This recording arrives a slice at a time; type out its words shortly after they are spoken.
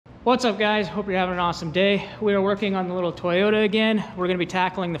What's up, guys? Hope you're having an awesome day. We are working on the little Toyota again. We're going to be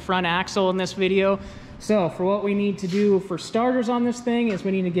tackling the front axle in this video. So for what we need to do for starters on this thing is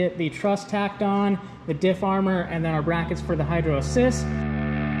we need to get the truss tacked on, the diff armor, and then our brackets for the hydro assist.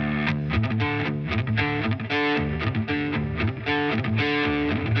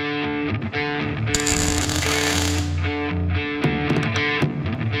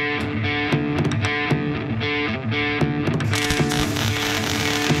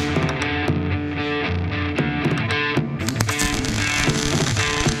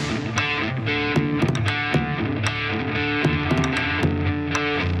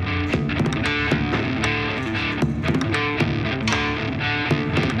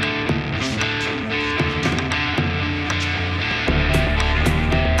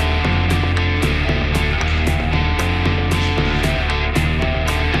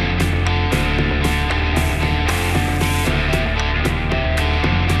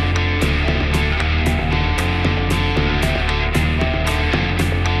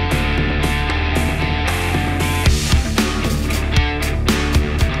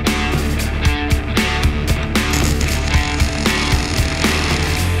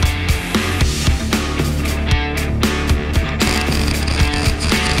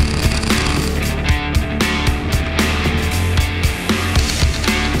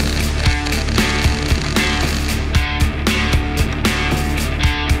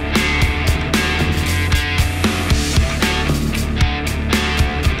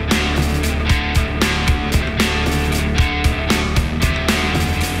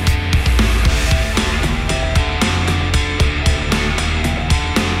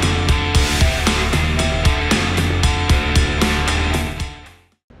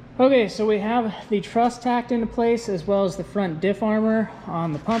 Okay, so we have the truss tacked into place as well as the front diff armor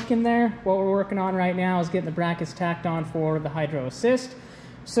on the pumpkin there. What we're working on right now is getting the brackets tacked on for the hydro assist.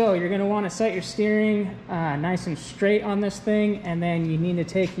 So you're going to want to set your steering nice and straight on this thing, and then you need to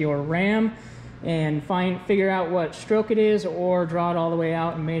take your ram and figure out what stroke it is, or draw it all the way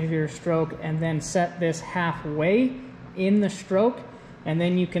out and measure your stroke, and then set this halfway in the stroke, and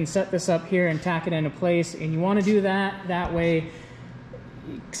then you can set this up here and tack it into place. And you want to do that way,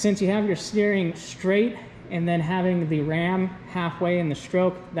 since you have your steering straight and then having the ram halfway in the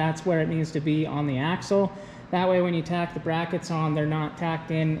stroke, that's where it needs to be on the axle. That way when you tack the brackets on, they're not tacked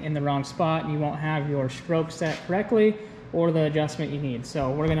in the wrong spot, and you won't have your stroke set correctly or the adjustment you need.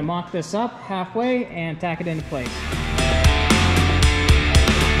 So we're going to mock this up halfway and tack it into place.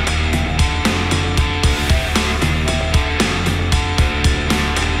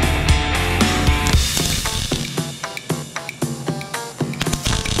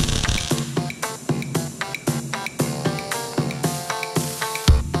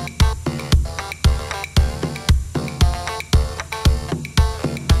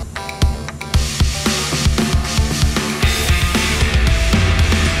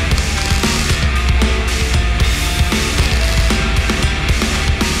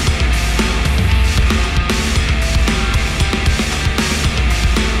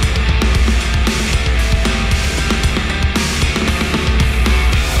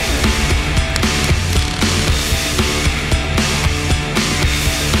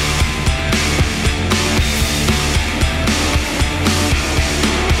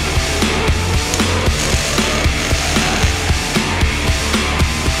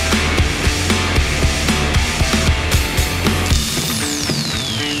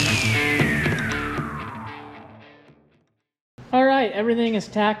 Alright, everything is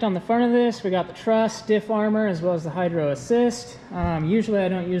tacked on the front of this. We got the truss, diff armor, as well as the hydro assist. Usually I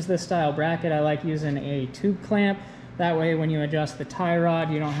don't use this style bracket. I like using a tube clamp. That way when you adjust the tie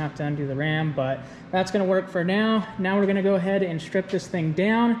rod, you don't have to undo the ram, but that's going to work for now. Now we're going to go ahead and strip this thing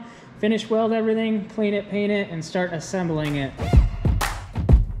down, finish weld everything, clean it, paint it, and start assembling it.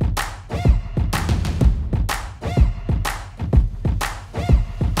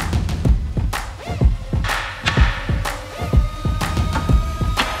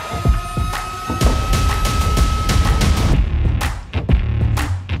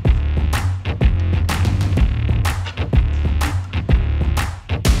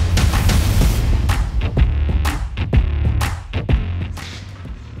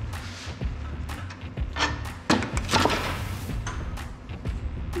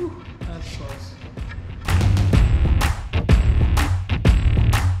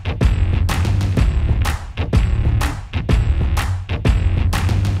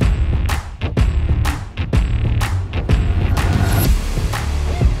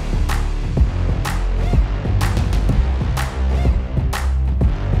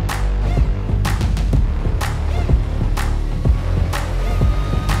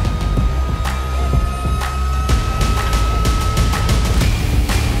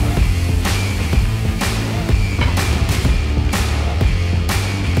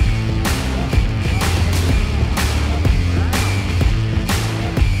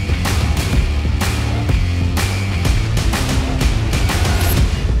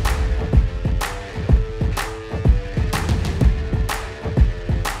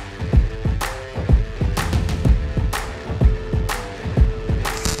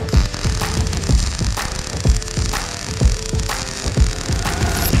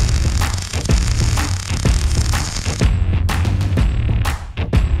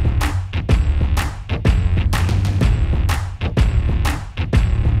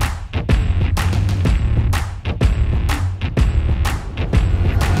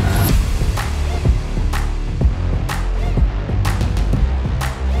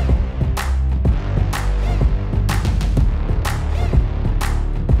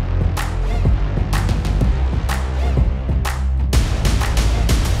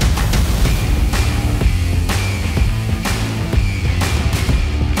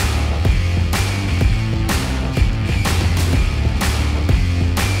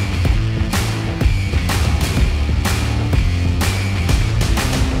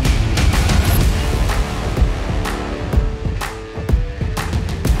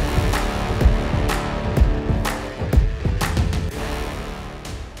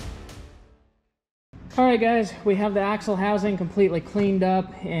 Alright guys, we have the axle housing completely cleaned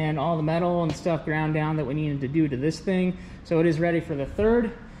up and all the metal and stuff ground down that we needed to do to this thing. So it is ready for the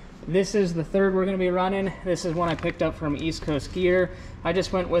third. This is the third we're going to be running. This is one I picked up from East Coast Gear. I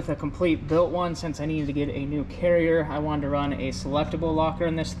just went with a complete built one since I needed to get a new carrier. I wanted to run a selectable locker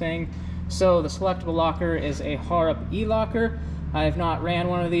in this thing. So the selectable locker is a Harp E-locker. I have not ran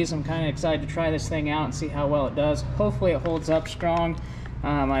one of these. I'm kind of excited to try this thing out and see how well it does. Hopefully it holds up strong.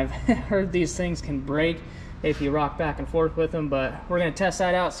 I've heard these things can break if you rock back and forth with them, but we're going to test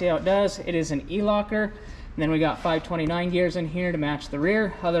that out, see how it does. It is an E-locker. And then we got 529 gears in here to match the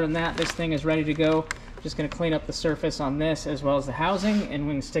rear. Other than that, this thing is ready to go. Just going to clean up the surface on this as well as the housing, and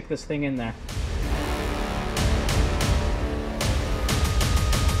we can stick this thing in there.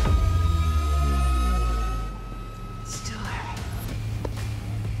 Still heavy.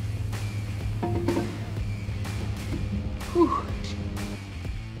 Whew.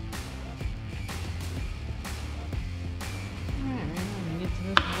 Alright, man, I'm gonna get to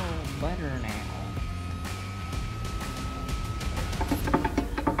this a little better now.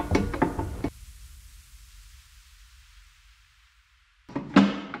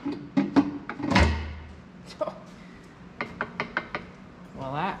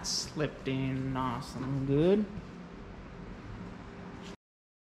 Well, that slipped in awesome good.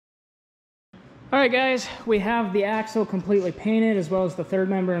 Alright guys, we have the axle completely painted as well as the third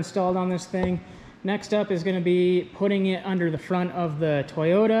member installed on this thing. Next up is going to be putting it under the front of the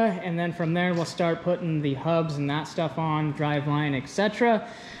Toyota, and then from there we'll start putting the hubs and that stuff on, driveline, etc.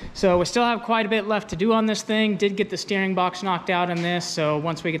 So we still have quite a bit left to do on this thing. Did get the steering box knocked out on this, so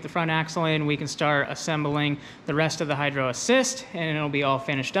once we get the front axle in, we can start assembling the rest of the hydro assist, and it'll be all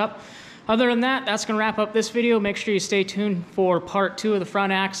finished up. Other than that, that's going to wrap up this video. Make sure you stay tuned for part 2 of the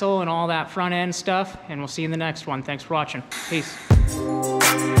front axle and all that front end stuff, and we'll see you in the next one. Thanks for watching. Peace.